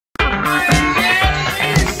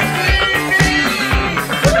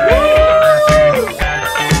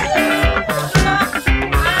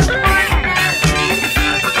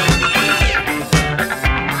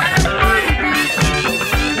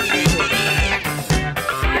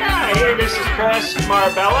this is Chris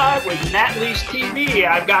Marabella with Lease TV.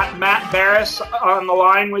 I've got Matt Berres on the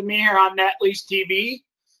line with me here on Lease TV.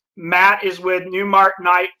 Matt is with Newmark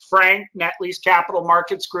Knight Frank, Lease Capital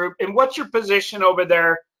Markets Group. And what's your position over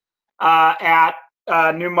there at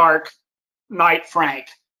Newmark Knight Frank?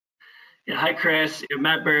 Yeah, hi, Chris.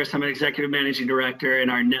 Matt Berres. I'm an executive managing director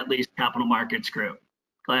in our Lease Capital Markets Group.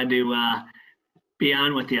 Glad to be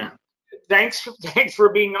on with you. Thanks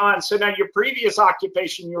for being on. So now, your previous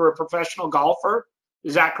occupation, you were a professional golfer.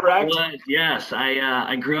 Is that correct? Yes.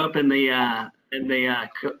 I grew up in the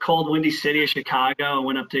cold, windy city of Chicago. I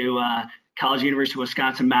went up to College University of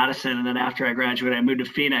Wisconsin-Madison, and then after I graduated, I moved to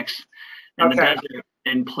Phoenix in the desert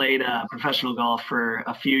and played professional golf for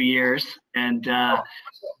a few years. And it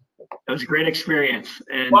was a great experience.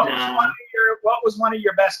 And what was one of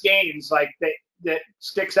your best games, like that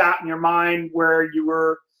sticks out in your mind, where you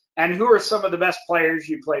were? And who are some of the best players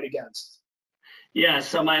you played against? Yeah,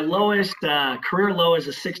 so my lowest career low is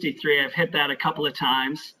a 63. I've hit that a couple of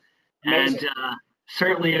times. Amazing. And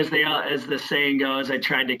certainly, as the saying goes, I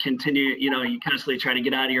tried to continue. You know, you constantly try to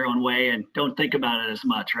get out of your own way and don't think about it as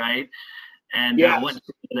much, right? And one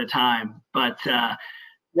step at a time. But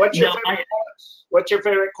what's your favorite course? What's your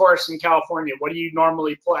favorite course in California? What do you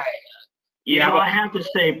normally play? I have to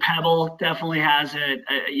say Pebble definitely has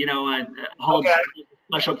holds a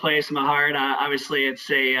special place in my heart. Obviously, it's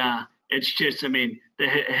just, I mean, the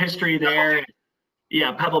history there.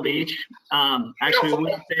 Yeah, Pebble Beach. Actually, we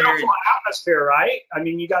went there. Beautiful atmosphere, right? I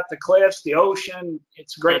mean, you got the cliffs, the ocean.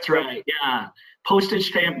 It's great. That's right. Yeah, postage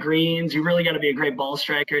stamp greens. You really got to be a great ball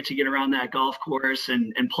striker to get around that golf course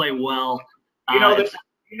and play well. You know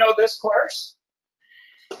this course?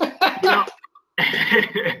 I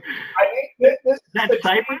think that's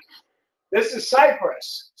Cypress? This is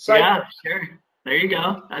Cypress. Yeah, sure. There you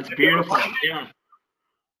go. That's beautiful. Yeah.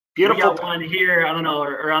 Beautiful. We got one here, I don't know,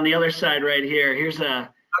 or on the other side right here. Here's there's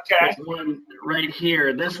one right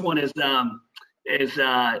here. This one is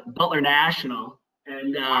Butler National.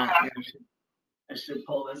 And I should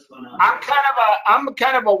pull this one up. I'm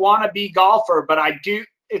kind of a wannabe golfer, but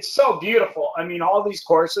it's so beautiful. I mean, all these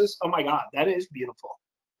courses. Oh my God, that is beautiful.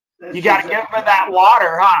 You got to get rid of that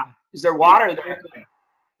water, huh? Is there water there?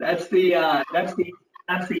 That's the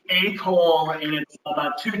 8th hole, and it's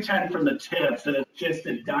about 210 from the tips, and it's just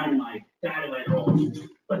a dynamite hole.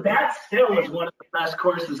 But that still is one of the best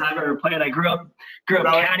courses I've ever played. I grew up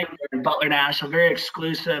caddying in Butler National, very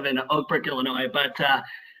exclusive in Oak Brook, Illinois. But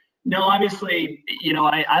no, obviously,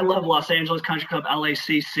 I love Los Angeles Country Club,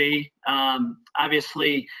 LACC.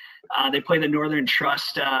 Obviously, they play the Northern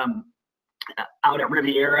Trust out at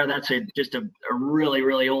Riviera. That's just a really,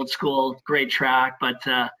 really old school, great track. But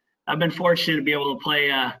I've been fortunate to be able to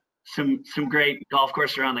play some great golf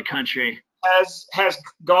courses around the country. Has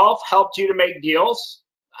golf helped you to make deals?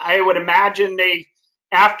 I would imagine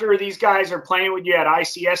after these guys are playing with you at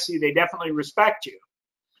ICSC, they definitely respect you.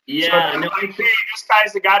 Yeah, so this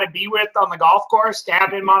guy's the guy to be with on the golf course, to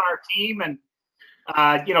have him on our team, and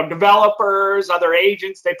developers, other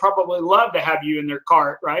agents, they probably love to have you in their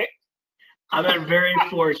cart, right? I've been very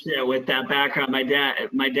fortunate with that background. My dad,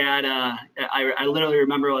 I literally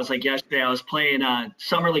remember it was like yesterday. I was playing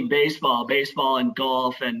summer league baseball and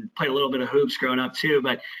golf, and played a little bit of hoops growing up too.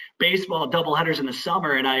 But baseball doubleheaders in the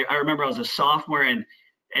summer, and I remember I was a sophomore, and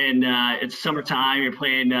it's summertime. You're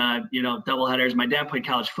playing doubleheaders. My dad played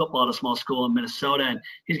college football at a small school in Minnesota, and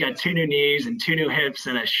he's got 2 new knees and 2 new hips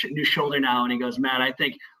and a new shoulder now. And he goes, "Matt, I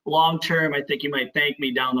think long term, I think you might thank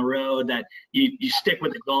me down the road that you stick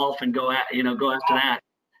with the golf and go after that."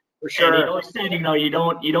 For sure. And he always said, you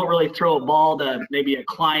don't really throw a ball to maybe a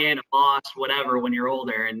client, a boss, whatever, when you're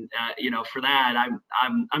older. And for that,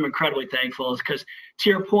 I'm incredibly thankful, because to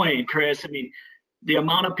your point, Chris, I mean, the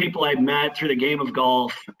amount of people I've met through the game of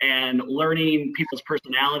golf and learning people's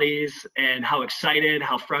personalities and how excited,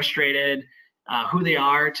 how frustrated, who they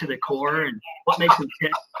are to the core, and what makes them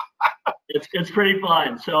tick. It's pretty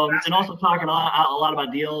fun. So, and also talking a lot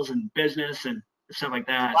about deals and business and stuff like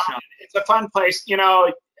that. So it's a fun place.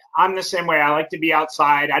 I'm the same way. I like to be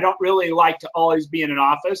outside. I don't really like to always be in an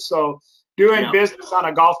office. So doing business on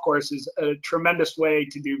a golf course is a tremendous way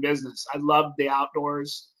to do business. I love the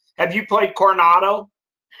outdoors. Have you played Coronado?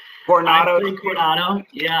 I played Coronado.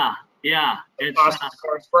 Yeah. It's awesome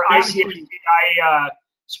course. For ICSC, I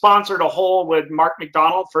sponsored a hole with Mark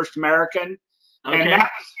McDonald, First American. Okay. And that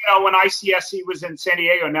was, when ICSC was in San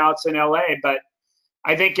Diego. Now it's in LA. But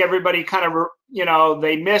I think everybody kind of,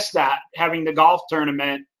 they missed that, having the golf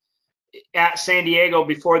tournament at San Diego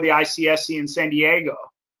before the ICSC in San Diego.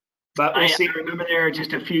 But we'll see. I remember there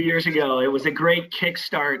just a few years ago. It was a great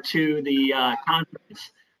kickstart to the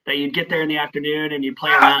conference. That you'd get there in the afternoon and you'd play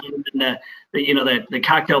around, and the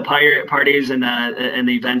cocktail parties and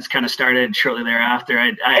the events kind of started shortly thereafter.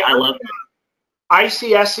 I love it.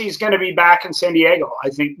 ICSC is going to be back in San Diego, I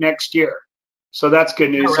think, next year. So that's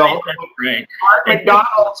good news. Right, so that's great. Mark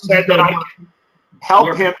McDonald said that I can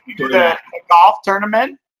help him do the golf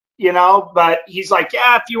tournament, but he's like,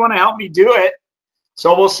 yeah, if you want to help me do it.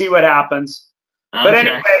 So we'll see what happens. Okay. But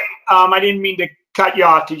anyway, I didn't mean to cut you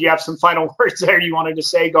off. Did you have some final words there you wanted to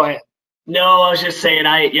say? Go ahead. No, I was just saying,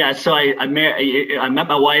 I met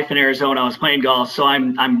my wife in Arizona. I was playing golf, so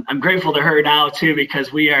I'm grateful to her now too,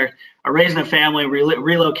 because we are raising a family. We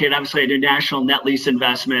relocated. Obviously, I do national net lease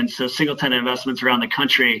investments, so single tenant investments around the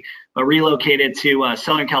country, but relocated to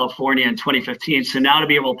Southern California in 2015. So now to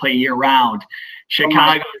be able to play year round,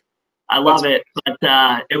 Chicago, I love it, but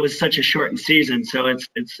it was such a shortened season, so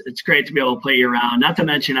it's great to be able to play year round. Not to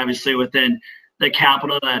mention, obviously, within the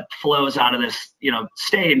capital that flows out of this,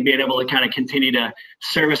 state, and being able to kind of continue to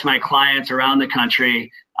service my clients around the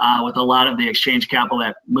country with a lot of the exchange capital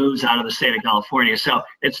that moves out of the state of California. So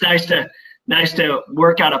it's nice to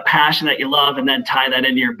work out a passion that you love and then tie that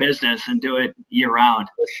into your business and do it year round.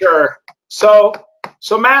 For sure. So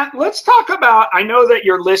Matt, let's talk about, I know that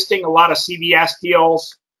you're listing a lot of CVS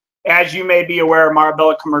deals. As you may be aware,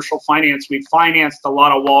 Marabella Commercial Finance, we financed a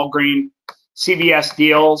lot of Walgreens CVS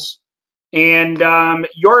deals. And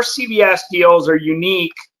your CVS deals are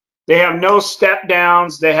unique. They have no step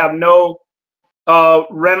downs. They have no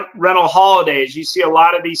rental holidays. You see a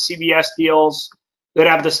lot of these CVS deals that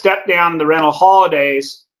have the step down and the rental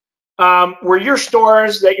holidays. Were your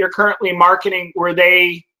stores that you're currently marketing, were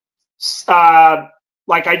they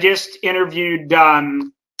like I just interviewed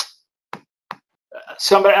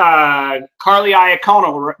somebody, Carly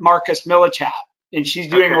Iacono, Marcus Millichap, and she's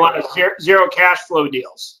doing a lot of zero cash flow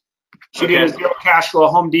deals. She did a zero cash flow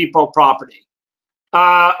Home Depot property.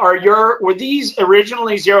 Were these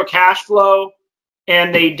originally zero cash flow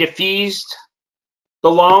and they defeased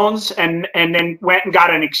the loans and then went and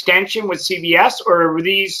got an extension with CVS, or were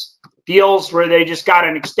these deals where they just got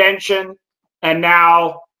an extension and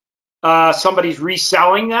now somebody's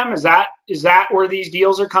reselling them? Is that where these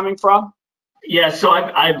deals are coming from? Yeah, so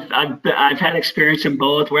I've had experience in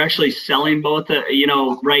both. We're actually selling both,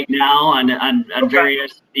 right now on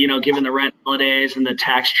various, given the rent holidays and the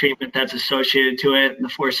tax treatment that's associated to it, the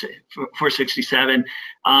 467.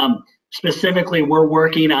 Specifically, we're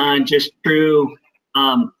working on just true,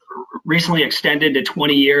 recently extended to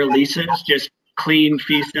 20-year leases, just clean,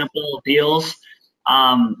 fee simple deals,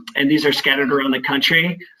 and these are scattered around the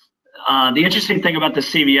country. The interesting thing about the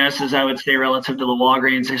CVS is, I would say, relative to the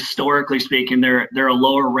Walgreens, historically speaking, they're a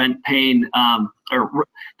lower rent paying, or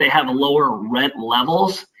they have lower rent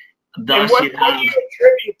levels. Thus, and what do you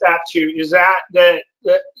attribute that to? Is that the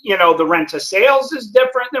rent to sales is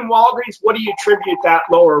different than Walgreens? What do you attribute that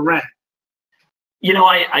lower rent?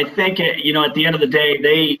 I think at the end of the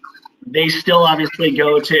day, they still obviously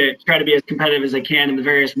go to try to be as competitive as they can in the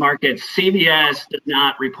various markets. CVS does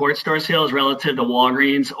not report store sales relative to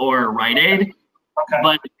Walgreens or Rite Aid,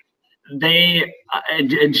 but they,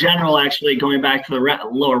 in general, actually going back to the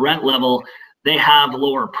lower rent level, they have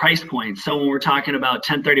lower price points. So when we're talking about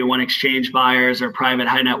 1031 exchange buyers or private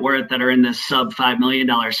high net worth that are in this sub $5 million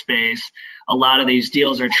space, a lot of these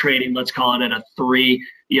deals are trading, let's call it at a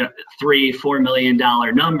 $3-4 million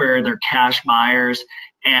number. They're cash buyers,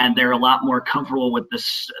 and they're a lot more comfortable with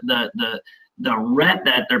the rent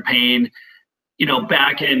that they're paying.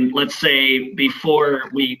 Back in, let's say,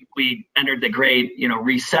 before we entered the great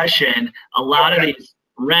recession, a lot of these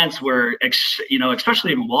rents were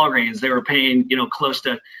especially in Walgreens, they were paying close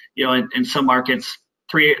to in some markets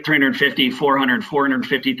 $350,000, $400,000,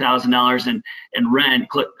 $450,000 in rent.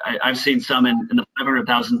 I've seen some in the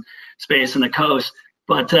 $500,000 space in the coast,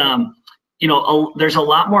 but there's a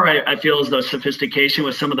lot more, I feel, as though sophistication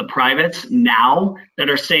with some of the privates now that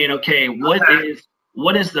are saying, okay,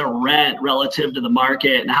 what is the rent relative to the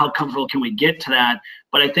market and how comfortable can we get to that?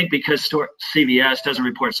 But I think because CVS doesn't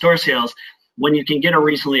report store sales, when you can get a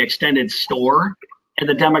recently extended store and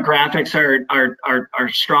the demographics are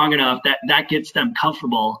strong enough that gets them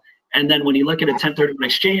comfortable. And then when you look at a 1031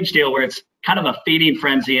 exchange deal where it's kind of a feeding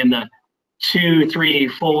frenzy in the $2, $3,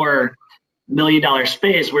 $4 million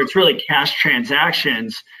space where it's really cash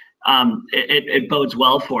transactions, it bodes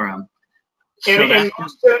well for them. And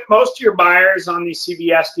most of your buyers on these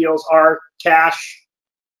CVS deals are cash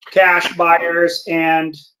buyers,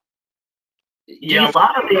 and a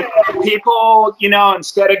lot of people,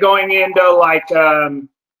 instead of going into like a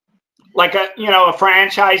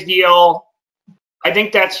franchise deal, I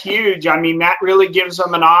think that's huge. I mean, that really gives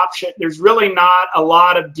them an option. There's really not a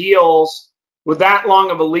lot of deals with that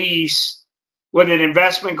long of a lease with an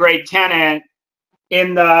investment grade tenant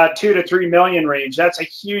in the 2 to 3 million range. That's a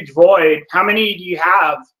huge void. How many do you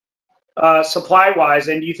have supply wise,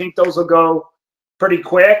 and do you think those will go pretty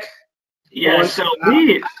quick? Yeah, so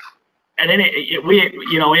we have,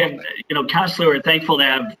 constantly we're thankful to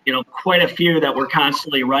have, quite a few that we're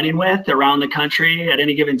constantly running with around the country at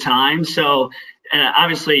any given time. So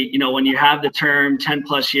obviously, when you have the term 10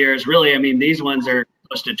 plus years, really, I mean, these ones are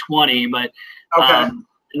close to 20, but, okay.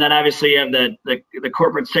 And then obviously you have the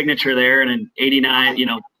corporate signature there and an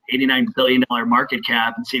 $89 billion market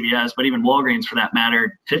cap in CVS, but even Walgreens for that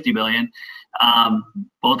matter, $50 billion.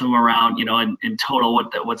 Both of them around, in total,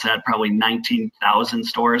 what's that? Probably 19,000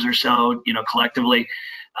 stores or so, collectively.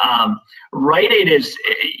 Rite Aid is,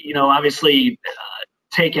 obviously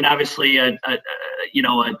taken a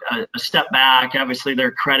step back. Obviously,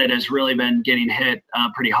 their credit has really been getting hit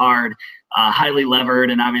pretty hard, highly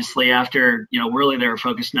levered, and obviously after, really they were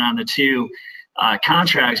focusing on the two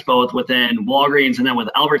contracts, both within Walgreens and then with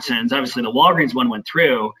Albertsons. Obviously, the Walgreens one went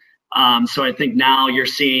through. So I think now you're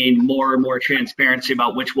seeing more and more transparency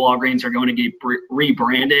about which Walgreens are going to get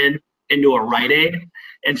rebranded into a Rite Aid.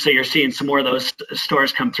 And so you're seeing some more of those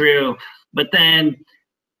stores come through. But then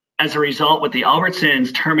as a result, with the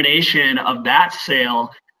Albertsons termination of that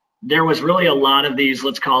sale, there was really a lot of these,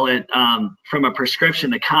 let's call it, from a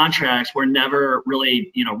prescription, the contracts were never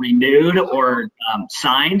really, renewed or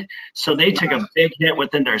signed. So they took a big hit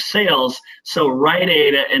within their sales. So Rite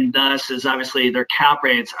Aid, and thus is obviously their cap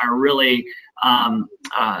rates are really,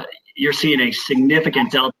 you're seeing a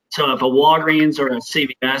significant delta. So if a Walgreens or a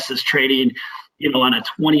CVS is trading, on a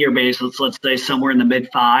 20-year basis, let's say somewhere in the mid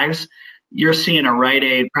fives, you're seeing a Rite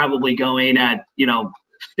Aid probably going at,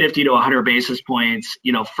 50 to 100 basis points,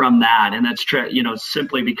 from that. And that's,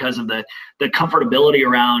 simply because of the comfortability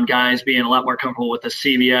around guys being a lot more comfortable with the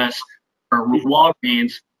CVS or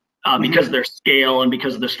Walgreens because of their scale and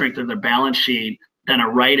because of the strength of their balance sheet than a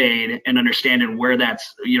Rite Aid, and understanding where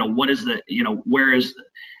that's, what is the, where is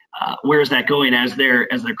that going as their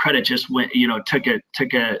credit just went, took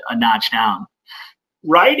a notch down.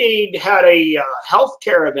 Rite Aid had a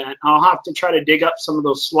healthcare event. I'll have to try to dig up some of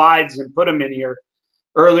those slides and put them in here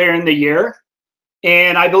earlier in the year.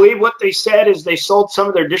 And I believe what they said is they sold some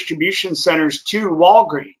of their distribution centers to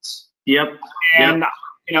Walgreens. Yep. And,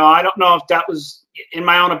 I don't know if that was, in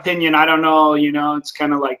my own opinion, I don't know, it's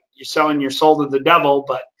kind of like you're selling your soul to the devil,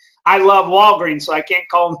 but I love Walgreens, so I can't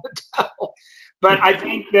call them the devil. But I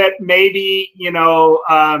think that maybe,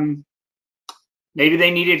 maybe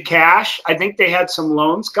they needed cash. I think they had some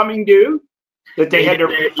loans coming due that they had to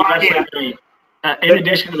refinance. In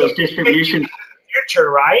addition to those distribution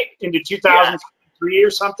future, right? Into 2003 or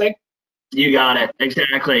something. You got it.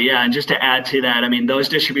 Exactly. Yeah. And just to add to that, I mean, those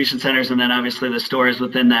distribution centers and then obviously the stores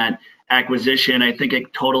within that acquisition, I think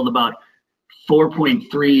it totaled about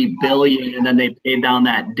 $4.3 billion, and then they paid down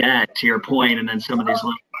that debt, to your point, and then some of these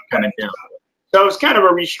loans kind of down. So it was kind of a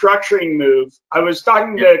restructuring move. I was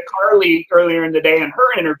talking to Carly earlier in the day in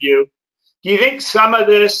her interview. Do you think some of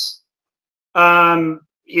this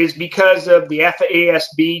is because of the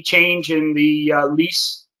FASB change in the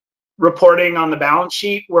lease reporting on the balance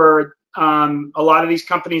sheet, where a lot of these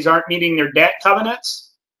companies aren't meeting their debt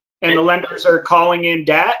covenants, and the lenders are calling in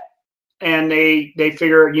debt, and they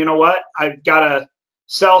figure, you know what, I've got to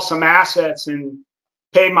sell some assets and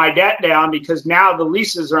pay my debt down because now the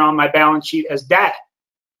leases are on my balance sheet as debt?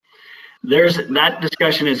 That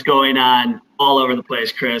discussion is going on all over the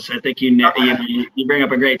place, Chris. I think you bring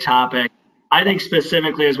up a great topic. I think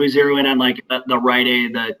specifically as we zero in on like the Rite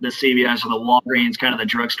Aid, the CVS, or the Walgreens, kind of the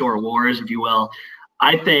drugstore wars, if you will.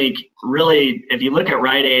 I think really, if you look at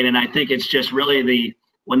Rite Aid, and I think it's just really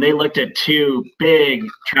when they looked at two big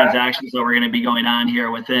transactions that were going to be going on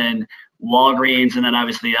here within Walgreens and then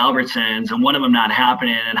obviously Albertsons, and one of them not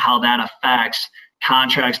happening, and how that affects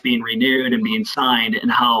contracts being renewed and being signed,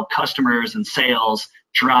 and how customers and sales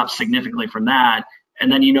drop significantly from that.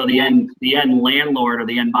 And then, the end landlord or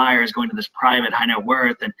the end buyer is going to this private high net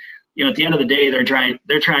worth. And, at the end of the day, they're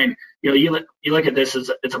trying, you look at this as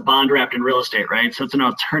it's a bond wrapped in real estate, right? So it's an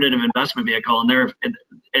alternative investment vehicle, and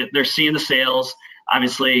they're seeing the sales.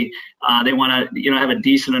 Obviously, they want to, have a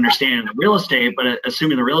decent understanding of real estate, but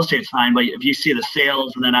assuming the real estate's fine. But if you see the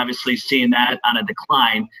sales and then obviously seeing that on a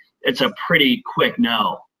decline, it's a pretty quick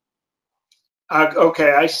no.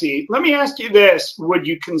 Okay, I see. Let me ask you this. Would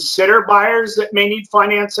you consider buyers that may need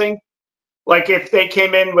financing? Like if they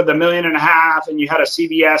came in with $1.5 million and you had a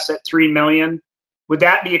CVS at $3 million, would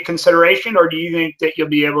that be a consideration, or do you think that you'll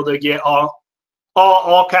be able to get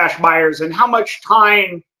all cash buyers? And how much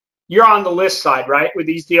time, you're on the list side, right, with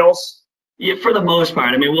these deals? Yeah, for the most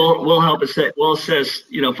part. I mean, we'll assist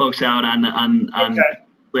folks out on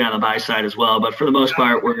the buy side as well. But for the most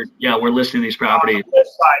part, we're listing these properties.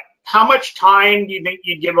 How much time do you think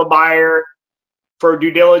you'd give a buyer for due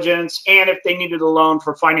diligence, and if they needed a loan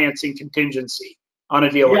for financing contingency on a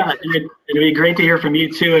deal? Yeah, it'd be great to hear from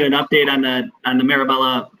you too, and an update on the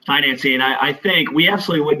Marabella financing. I think we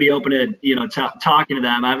absolutely would be open to talking to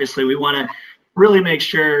them. Obviously, we want to really make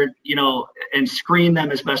sure and screen them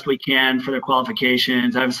as best we can for their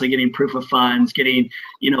qualifications. Obviously, getting proof of funds, getting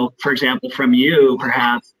for example, from you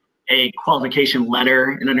perhaps a qualification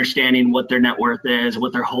letter and understanding what their net worth is,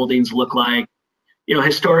 what their holdings look like.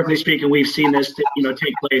 Historically speaking, we've seen this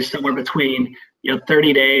take place somewhere between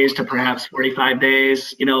 30 days to perhaps 45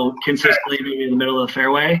 days, consistently maybe in the middle of the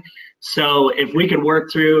fairway. So if we could work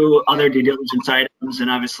through other due diligence items and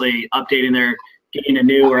obviously getting a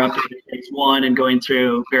new or updated phase one and going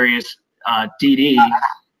through various DD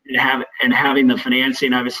and having the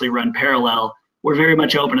financing obviously run parallel, we're very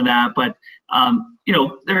much open to that. But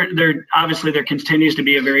there continues to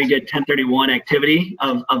be a very good 1031 activity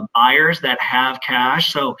of buyers that have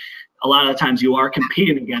cash. So a lot of the times you are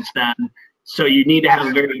competing against them. So you need to have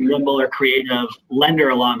a very nimble or creative lender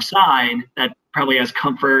alongside that probably has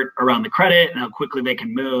comfort around the credit and how quickly they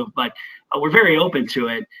can move. But we're very open to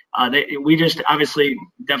it. We just obviously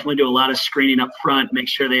definitely do a lot of screening up front, make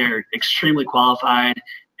sure they are extremely qualified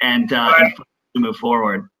and to move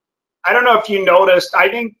forward. I don't know if you noticed, I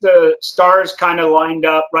think the stars kind of lined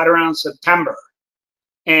up right around September.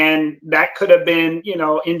 And that could have been,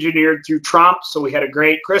 engineered through Trump. So we had a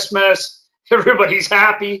great Christmas. Everybody's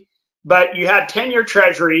happy. But you had 10-year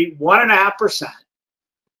Treasury, 1.5%.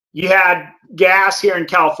 You had gas here in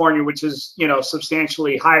California, which is,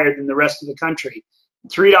 substantially higher than the rest of the country,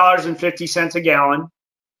 $3.50 a gallon.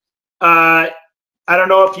 I don't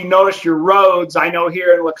know if you noticed your roads. I know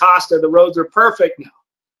here in La Costa, the roads are perfect now.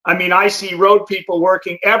 I mean, I see road people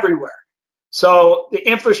working everywhere. So the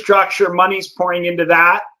infrastructure money's pouring into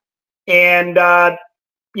that. And,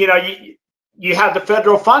 you have the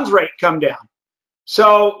federal funds rate come down.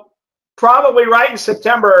 So probably right in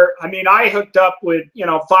September, I mean, I hooked up with,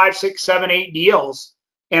 5, 6, 7, 8 deals.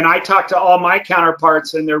 And I talked to all my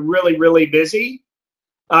counterparts and they're really, really busy.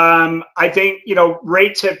 I think,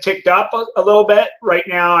 rates have ticked up a little bit. Right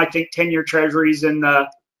now, I think 10-year Treasury's in the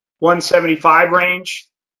 175 range.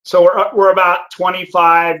 So we're about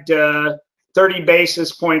 25 to 30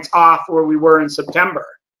 basis points off where we were in September.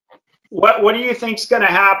 What do you think is going to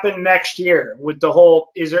happen next year with the whole?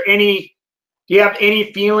 Do you have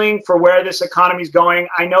any feeling for where this economy is going?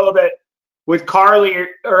 I know that with Carly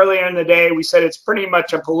earlier in the day, we said it's pretty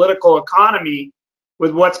much a political economy with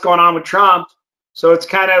what's going on with Trump. So it's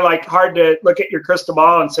kind of like hard to look at your crystal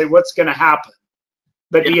ball and say what's going to happen.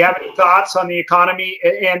 But do you have any thoughts on the economy?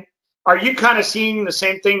 And are you kind of seeing the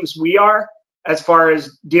same things we are as far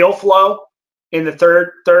as deal flow in the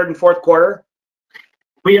third and fourth quarter?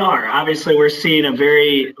 We are. Obviously, we're seeing a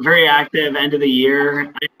very, very active end of the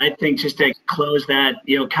year. I think just to close that,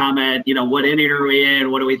 comment, what inning are we in?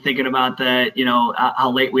 What are we thinking about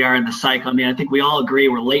how late we are in the cycle? I mean, I think we all agree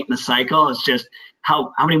we're late in the cycle. It's just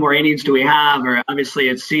how many more innings do we have? Or obviously,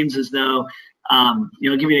 it seems as though,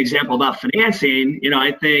 give you an example about financing.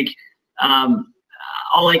 I think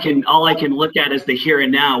all I can look at is the here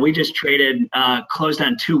and now. We just closed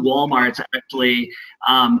on 2 Walmarts actually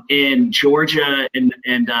in Georgia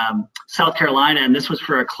and South Carolina, and this was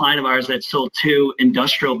for a client of ours that sold 2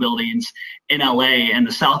 industrial buildings in LA and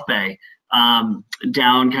the South Bay,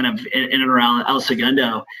 down kind of in and around El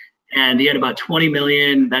Segundo. And he had about 20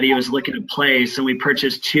 million that he was looking to place, and we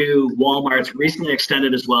purchased 2 Walmarts, recently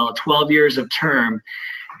extended as well, 12 years of term.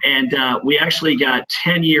 And we actually got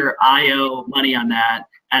 10-year IO money on that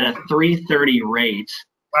at a 3.30 rate.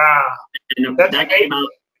 Wow. And that came out.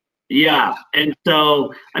 Yeah. And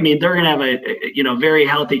so, I mean, they're going to have a very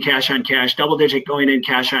healthy cash on cash, double-digit going in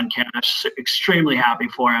cash on cash. Extremely happy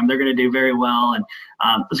for them. They're going to do very well. And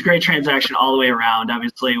it was a great transaction all the way around,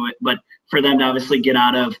 obviously. But for them to obviously get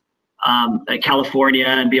out of California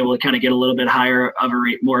and be able to kind of get a little bit higher of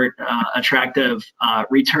a more attractive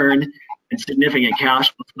return and significant cash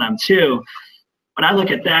flow for them too. When I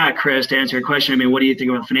look at that, Chris, to answer your question, I mean, what do you think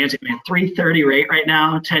about financing? I mean, 3.30 rate right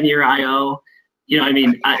now, 10-year IO. I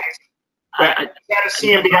mean,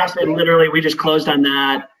 literally, we just closed on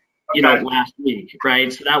that, last week,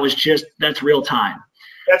 right? So that's real time.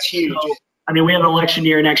 That's huge. So, I mean, we have an election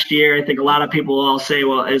year next year. I think a lot of people will say,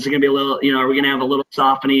 well, is it going to be a little, are we going to have a little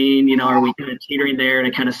softening? Are we kind of teetering there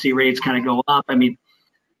to kind of see rates kind of go up? I mean,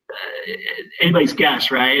 anybody's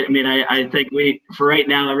guess, right? I mean, I think for right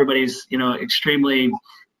now, everybody's, extremely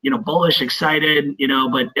bullish, excited,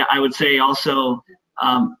 but I would say also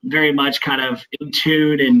very much kind of in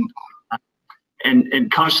tune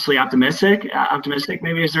and cautiously optimistic. Optimistic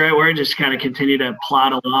maybe is the right word. Just kind of continue to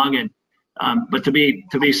plod along, and but to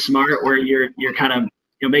be smart, where you're kind of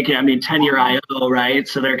making, 10-year IO, right?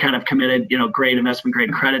 So they're kind of committed, great investment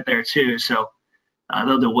grade credit there too. So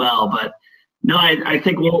they'll do well. But no, I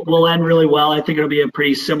think we'll end really well. I think it'll be a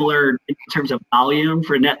pretty similar in terms of volume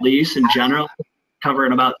for net lease in general,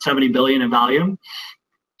 covering about $70 billion in volume.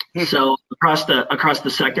 So across the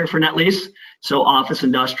sector for net lease, so office,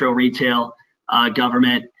 industrial, retail,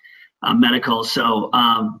 government, medical. So,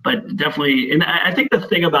 but definitely, and I think the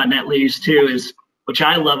thing about net lease too is, which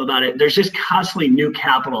I love about it, there's just constantly new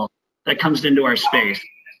capital that comes into our space.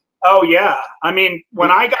 Oh yeah,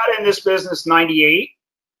 when I got in this business '98,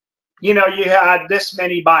 you had this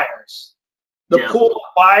many buyers. The pool of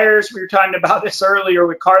buyers, we were talking about this earlier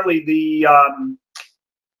with Carly,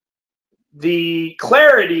 the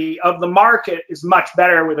clarity of the market is much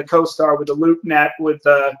better with the CoStar, with the LoopNet, with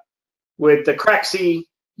the Crexi.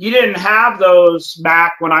 You didn't have those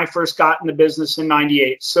back when I first got in the business in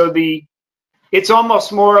 '98. So it's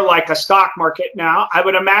almost more like a stock market now. I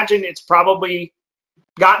would imagine it's probably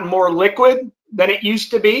gotten more liquid than it used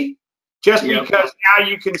to be, just because now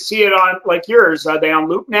you can see it on, like yours. Are they on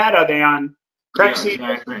LoopNet? Are they on Crexi?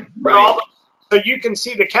 Yeah, exactly. Right. So you can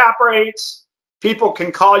see the cap rates. People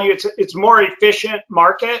can call you. It's more efficient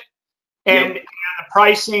market, and the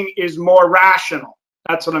pricing is more rational.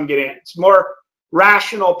 That's what I'm getting at. It's more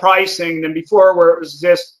rational pricing than before, where it was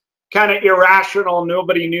just kind of irrational.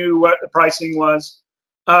 Nobody knew what the pricing was.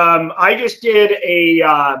 I just did a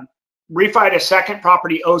refied a second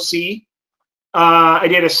property OC. I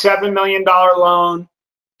did a $7 million loan,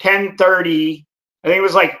 1030. I think it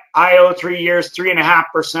was like IO 3 years,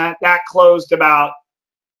 3.5%. That closed about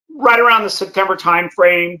right around the September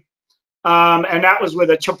timeframe. And that was with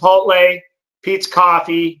a Chipotle, Pete's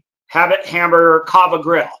Coffee, Habit Hamburger, Kava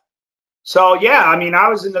Grill. So yeah, I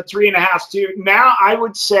was in the 3.5 too. Now I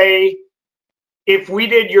would say if we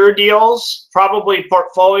did your deals, probably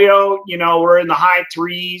portfolio, we're in the high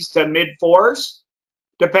 3s to mid 4s,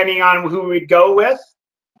 depending on who we'd go with.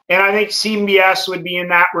 And I think CMBS would be in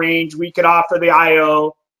that range. We could offer the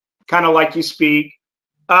IO, kind of like you speak.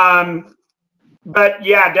 But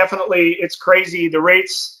yeah, definitely, it's crazy. The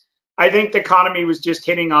rates, I think the economy was just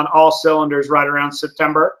hitting on all cylinders right around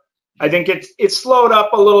September. I think it's slowed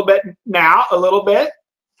up a little bit now,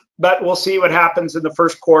 but we'll see what happens in the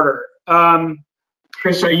first quarter.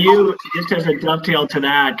 Chris, are you, just as a dovetail to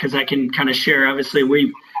that, because I can kind of share, obviously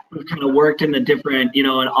we've kind of worked in the different, in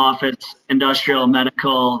office, industrial,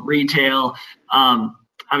 medical, retail.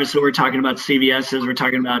 Obviously we're talking about CVS's,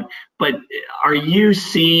 but are you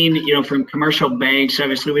seeing, from commercial banks?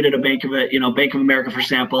 Obviously we did a Bank of America, for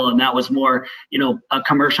example, and that was more, a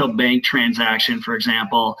commercial bank transaction, for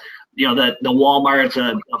example. The Walmart's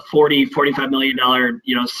a $45 million,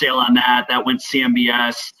 sale on that. That went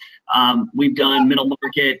CMBS. We've done middle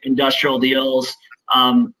market industrial deals,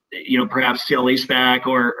 perhaps sale leaseback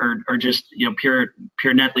or just, pure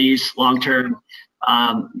net lease, long-term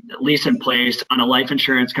lease in place on a life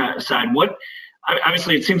insurance side.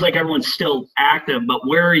 Obviously it seems like everyone's still active, but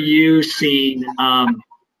where are you seeing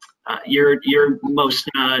your most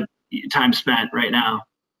time spent right now?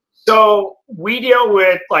 So we deal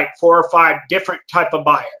with like 4 or 5 different type of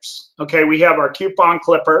buyers. Okay, we have our coupon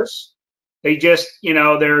clippers. They just,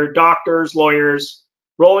 they're doctors, lawyers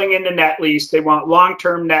rolling into net lease. They want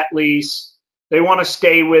long-term net lease. They want to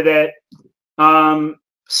stay with it.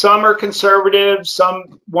 Some are conservative.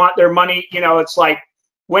 Some want their money. It's like,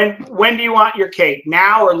 when do you want your cake,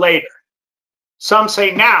 now or later? Some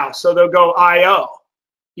say now, so they'll go IO.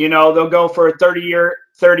 They'll go for a 30-year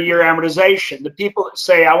amortization. The people that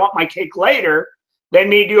say, I want my cake later, they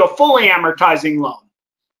may do a fully amortizing loan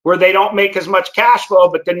where they don't make as much cash flow,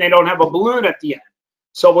 but then they don't have a balloon at the end.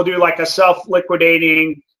 So we'll do like a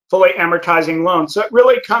self-liquidating, fully amortizing loan. So it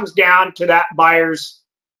really comes down to that buyer's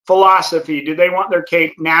philosophy. Do they want their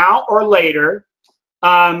cake now or later?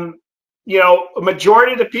 A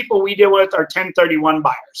majority of the people we deal with are 1031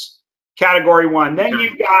 buyers, category 1. Then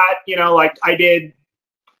you've got, like I did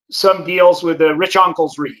some deals with the Rich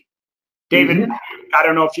Uncles REIT. David, I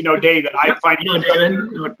don't know if you know David. I find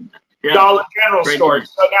David. Dollar General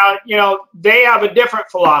stores. So now, they have a different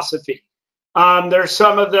philosophy. There's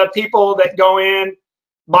some of the people that go in,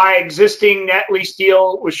 buy existing net lease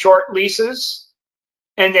deal with short leases,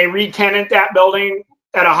 and they re-tenant that building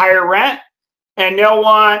at a higher rent. And they'll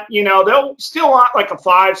want, they'll still want like a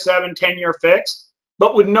 5, 7, 10-year fix,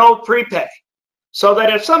 but with no prepay. so that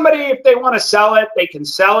if they want to sell it, they can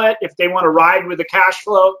sell it. If they want to ride with the cash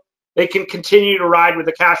flow, they can continue to ride with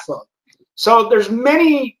the cash flow. So there's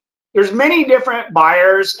many different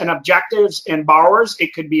buyers and objectives and borrowers.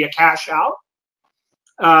 It could be a cash out.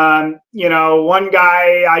 You know, one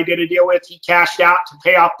guy I did a deal with, he cashed out to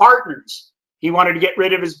pay off partners. He wanted to get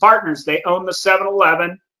rid of his partners. They owned the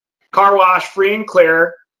 7-Eleven, car wash, free and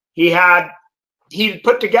clear. He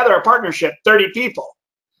put together a partnership, 30 people.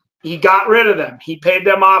 He got rid of them. He paid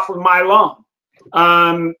them off with my loan.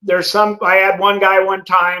 I had one guy one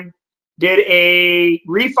time did a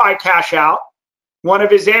refi cash out. One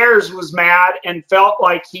of his heirs was mad and felt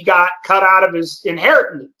like he got cut out of his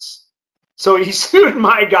inheritance. So he sued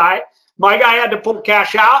my guy. My guy had to pull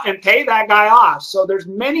cash out and pay that guy off. So there's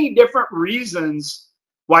many different reasons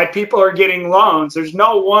why people are getting loans. There's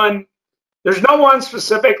no one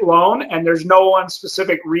specific loan, and there's no one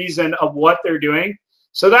specific reason of what they're doing.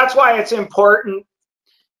 So that's why it's important.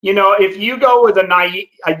 You know, if you go with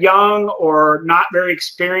a young or not very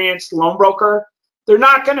experienced loan broker, they're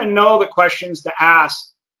not going to know the questions to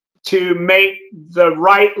ask to make the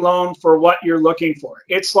right loan for what you're looking for.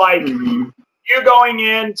 It's like you going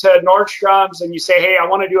into Nordstrom's and you say, hey, I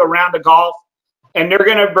want to do a round of golf, and they're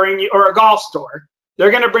going to bring you, or a golf store,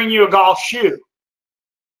 they're going to bring you a golf shoe.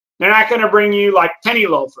 They're not going to bring you like penny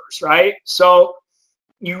loafers, right? So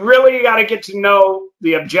you really got to get to know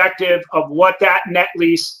the objective of what that net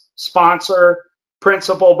lease sponsor,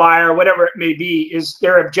 principal buyer, whatever it may be, is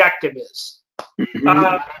their objective is.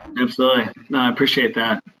 Absolutely. No, I appreciate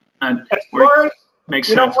that. Makes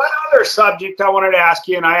sense. One other subject I wanted to ask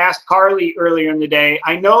you, and I asked Carly earlier in the day,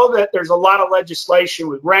 I know that there's a lot of legislation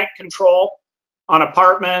with rent control on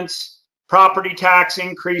apartments, property tax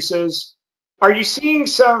increases. Are you seeing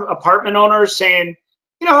some apartment owners saying,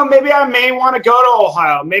 you know, maybe I may want to go to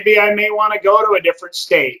Ohio, maybe I may want to go to a different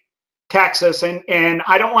state, Texas, and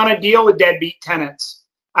I don't want to deal with deadbeat tenants.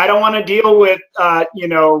 I don't want to deal with,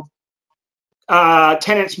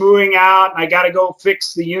 tenants moving out. I got to go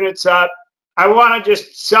fix the units up. I want to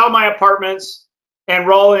just sell my apartments and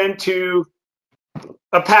roll into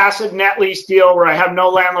a passive net lease deal where I have no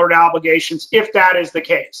landlord obligations, if that is the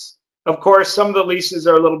case. Of course, some of the leases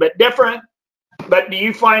are a little bit different, but do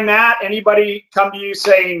you find that anybody come to you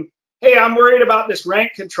saying, hey, I'm worried about this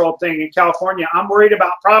rent control thing in California. I'm worried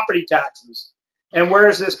about property taxes. And where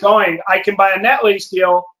is this going? I can buy a net lease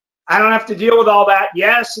deal. I don't have to deal with all that.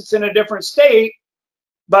 Yes, it's in a different state,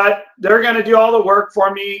 but they're going to do all the work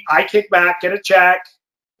for me. I kick back, get a check,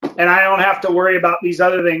 and I don't have to worry about these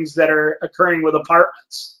other things that are occurring with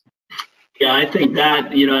apartments. Yeah, I think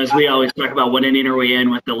that, you know, as we always talk about, what inning are we in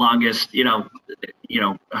with the longest,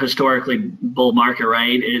 historically bull market,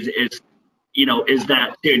 right? Is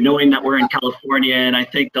that, dude, knowing that we're in California, and I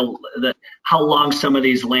think the how long some of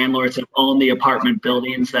these landlords have owned the apartment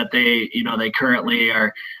buildings that they currently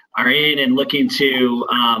are in, and looking to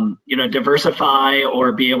diversify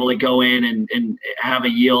or be able to go in and have a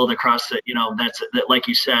yield across the, that's like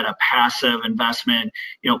you said, a passive investment,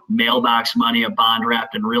 mailbox money, a bond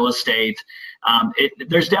wrapped in real estate.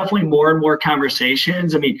 There's definitely more and more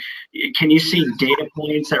conversations. I mean, can you see data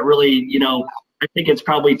points that really, I think it's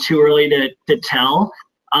probably too early to tell.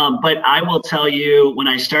 But I will tell you, when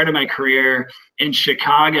I started my career in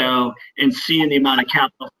Chicago and seeing the amount of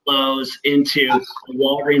capital flows into a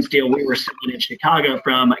Walgreens deal we were selling in Chicago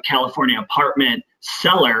from a California apartment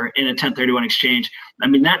seller in a 1031 exchange, I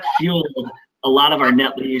mean, that fueled a lot of our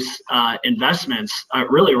net lease investments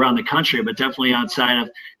really around the country, but definitely outside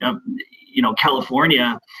of,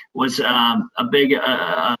 California was a big,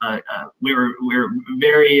 we were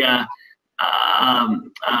very,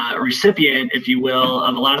 recipient, if you will,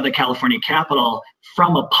 of a lot of the California capital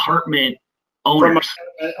from apartment owners.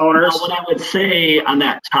 Now, what I would say on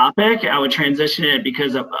that topic, I would transition it,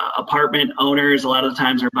 because apartment owners a lot of the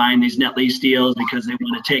times are buying these net lease deals because they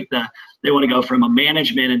want to they want to go from a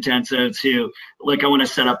management intensive to, like, I want to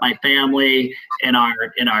set up my family in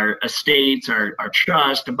our estates, our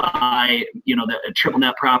trust, to buy, the triple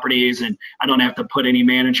net properties, and I don't have to put any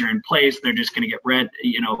manager in place. They're just going to get rent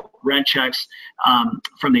checks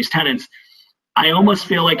from these tenants. I almost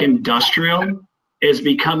feel like industrial is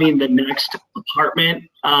becoming the next apartment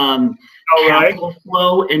capital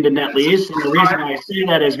flow into net lease. And the reason I say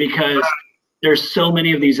that is because there's so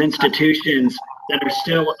many of these institutions that are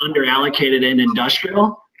still under allocated in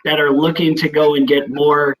industrial that are looking to go and get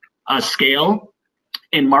more scale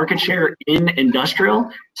and market share in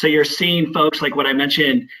industrial. So you're seeing folks like what I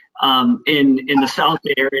mentioned in the South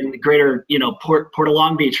there, in the greater, Port of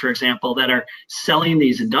Long Beach, for example, that are selling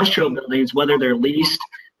these industrial buildings, whether they're leased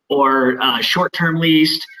or short-term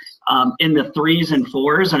leased, in the 3s and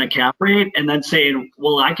 4s on a cap rate, and then saying,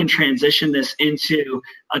 well, I can transition this into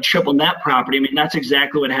a triple net property. I mean, that's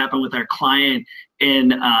exactly what happened with our client in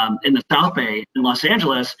the South Bay in Los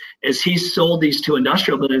Angeles. Is he sold these 2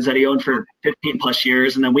 industrial buildings that he owned for 15 plus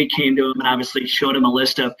years, and then we came to him and obviously showed him a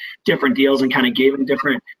list of different deals and kind of gave him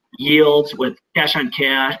different yields with cash on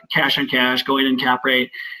cash, going in cap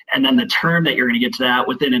rate, and then the term that you're going to get to that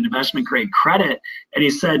within an investment grade credit. And he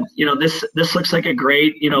said, this looks like a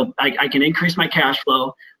great, I can increase my cash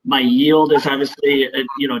flow. My yield is obviously,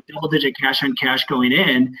 double digit cash on cash going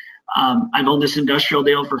in. I've owned this industrial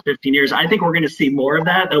deal for 15 years. I think we're going to see more of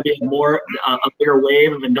that. There'll be a bigger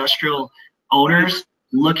wave of industrial owners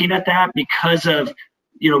looking at that because of,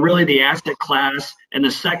 really the asset class and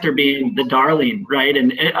the sector being the darling, right?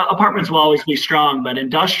 And apartments will always be strong, but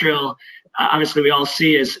industrial, obviously we all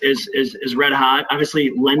see is red hot.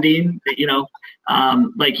 Obviously lending,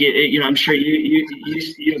 I'm sure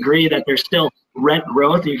you agree that there's still rent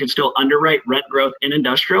growth. You can still underwrite rent growth in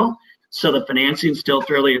industrial. So the financing is still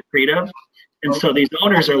fairly accretive. And so these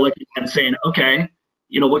owners are looking at and saying, okay,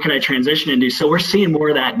 what can I transition into? So we're seeing more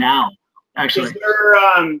of that now, actually. Is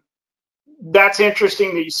there, that's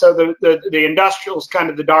interesting that so the industrial is kind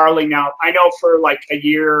of the darling now. I know for like a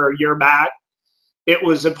year or a year back, it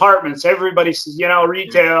was apartments. Everybody says,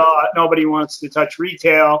 retail, nobody wants to touch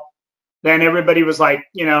retail. Then everybody was like,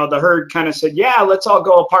 the herd kind of said, yeah, let's all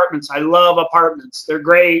go apartments. I love apartments. They're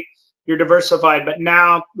great. You're diversified. But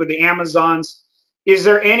now with the Amazons, is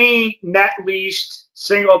there any net leased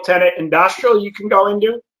single tenant industrial you can go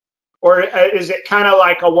into? Or is it kind of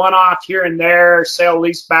like a one-off here and there, sale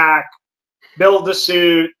lease back, build to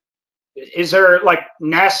suit? Is there like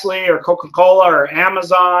Nestle or Coca-Cola or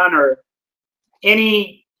Amazon or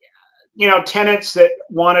any, tenants that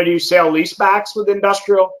want to do sale lease backs with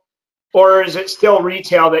industrial? Or is it still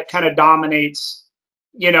retail that kind of dominates,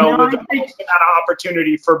 with the most amount of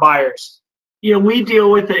opportunity for buyers? We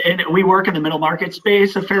deal with it, and we work in the middle market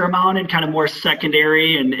space a fair amount, and kind of more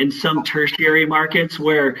secondary and in some tertiary markets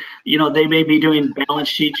where they may be doing balance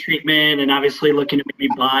sheet treatment and obviously looking to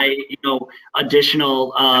maybe buy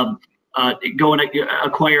additional go and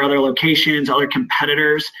acquire other locations, other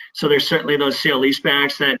competitors. So there's certainly those sale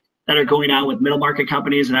leasebacks that are going on with middle market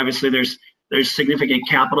companies, and obviously there's significant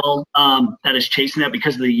capital that is chasing that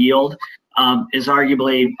because of the yield. Is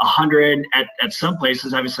arguably 100 at some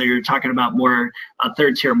places. Obviously, you're talking about more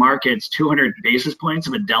third tier markets, 200 basis points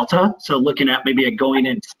of a delta. So looking at maybe a going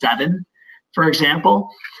in 7, for example.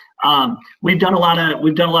 We've done a lot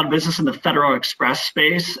of business in the Federal Express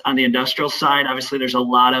space on the industrial side. Obviously, there's a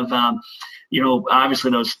lot of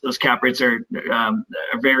obviously those cap rates are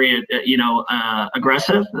very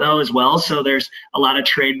aggressive though as well. So there's a lot of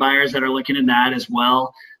trade buyers that are looking in that as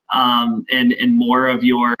well, and more of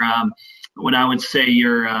your what I would say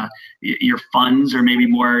your funds or maybe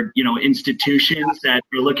more institutions that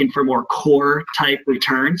are looking for more core type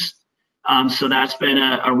returns. So that's been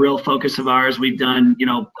a real focus of ours. We've done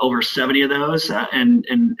over 70 of those and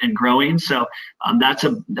growing. So that's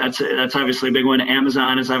obviously a big one.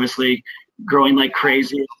 Amazon is obviously growing like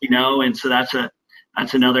crazy, and so that's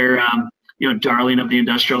another darling of the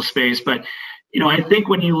industrial space. But I think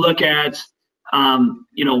when you look at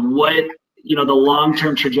what the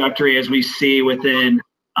long-term trajectory as we see within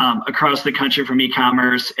across the country from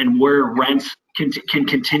e-commerce and where rents can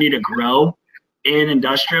continue to grow in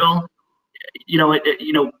industrial,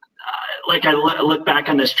 like I look back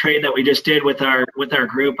on this trade that we just did with our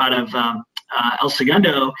group out of El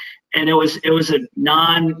Segundo, and it was a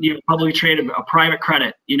publicly traded, a private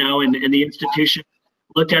credit, and the institution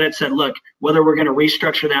looked at it and said, look, whether we're going to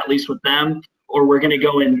restructure that lease with them or we're going to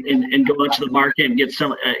go and go out to the market and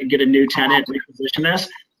get a new tenant, reposition this,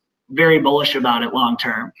 very bullish about it long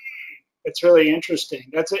term. It's really interesting.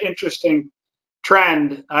 That's an interesting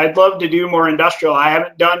trend. I'd love to do more industrial. I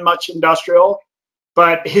haven't done much industrial,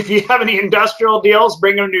 but if you have any industrial deals,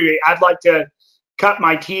 bring them to me. I'd like to cut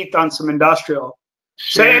my teeth on some industrial.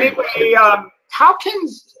 Sure. So anyway, how can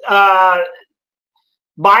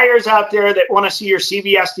buyers out there that want to see your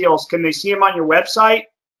CVS deals, can they see them on your website?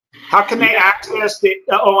 How can they access the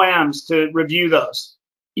OMs to review those?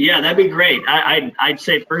 Yeah, that'd be great. I'd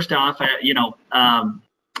say first off,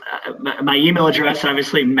 my email address,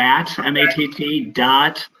 obviously, Matt, M-A-T-T,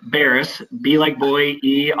 dot Berres, B like boy,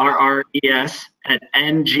 E-R-R-E-S, at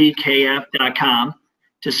ngkf.com.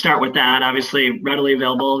 To start with that, obviously, readily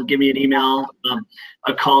available. Give me an email,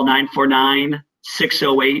 a call,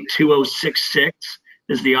 949-608-2066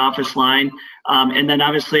 is the office line. And then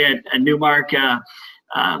obviously at Newmark,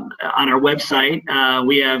 on our website,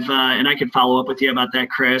 we have, and I can follow up with you about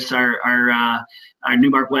that, Chris, our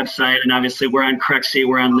Newmark website, and obviously we're on Crexy,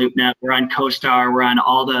 we're on LoopNet, we're on CoStar, we're on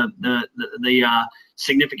all the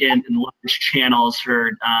significant and large channels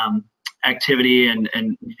for activity and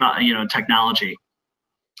technology.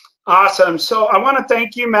 Awesome. So I want to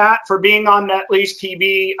thank you, Matt, for being on NetLease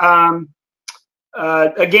TV.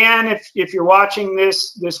 Again, if you're watching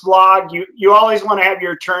this vlog, you always want to have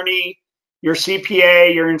your attorney, your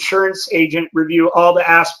CPA, your insurance agent review all the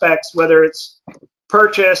aspects, whether it's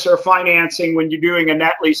purchase or financing. When you're doing a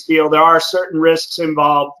net lease deal, there are certain risks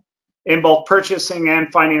involved in both purchasing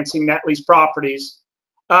and financing net lease properties.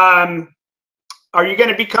 Are you going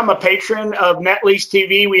to become a patron of NetLease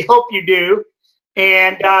TV? We hope you do.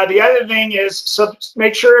 And the other thing is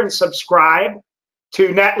make sure and subscribe to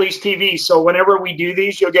NetLease TV. So whenever we do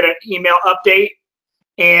these, you'll get an email update.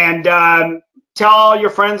 And tell all your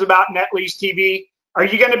friends about NetLease TV. Are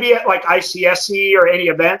you going to be at like ICSC or any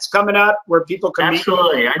events coming up where people can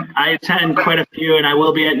Absolutely. I attend quite a few, and I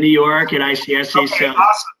will be at New York at ICSC. Okay, so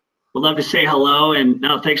awesome. We'd love to say hello, and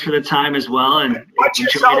no, thanks for the time as well. And what's your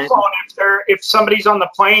cell phone if somebody's on the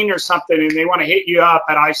plane or something and they want to hit you up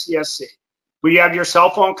at ICSC? Will you have your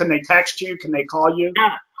cell phone? Can they text you? Can they call you?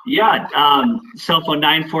 Yeah. Cell phone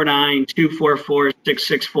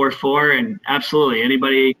 949-244-6644, and absolutely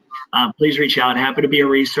anybody, please reach out. Happy to be a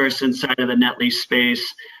resource inside of the net lease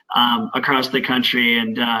space across the country,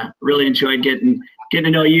 and really enjoyed getting to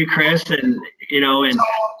know you, Chris, and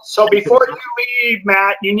So before you leave,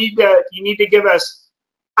 Matt, you need to give us,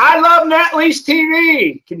 I love NetLease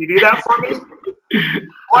TV. Can you do that for me?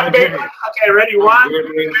 One big one. Okay, ready? 1,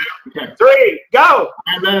 2, 3, go.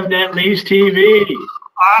 I love NetLease TV.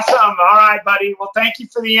 Awesome. All right, buddy. Well, thank you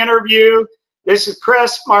for the interview. This is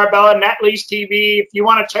Chris Marabella, NetLease TV. If you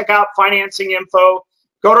want to check out financing info,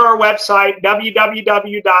 go to our website,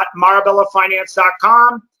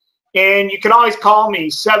 www.marabellafinance.com. And you can always call me,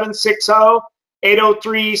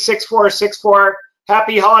 760-803-6464.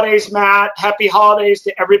 Happy holidays, Matt. Happy holidays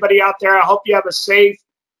to everybody out there. I hope you have a safe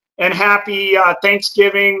and happy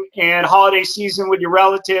Thanksgiving and holiday season with your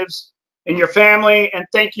relatives and your family. And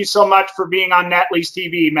thank you so much for being on NetLease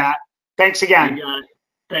TV, Matt. Thanks again. You got it.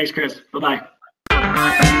 Thanks, Chris. Bye-bye.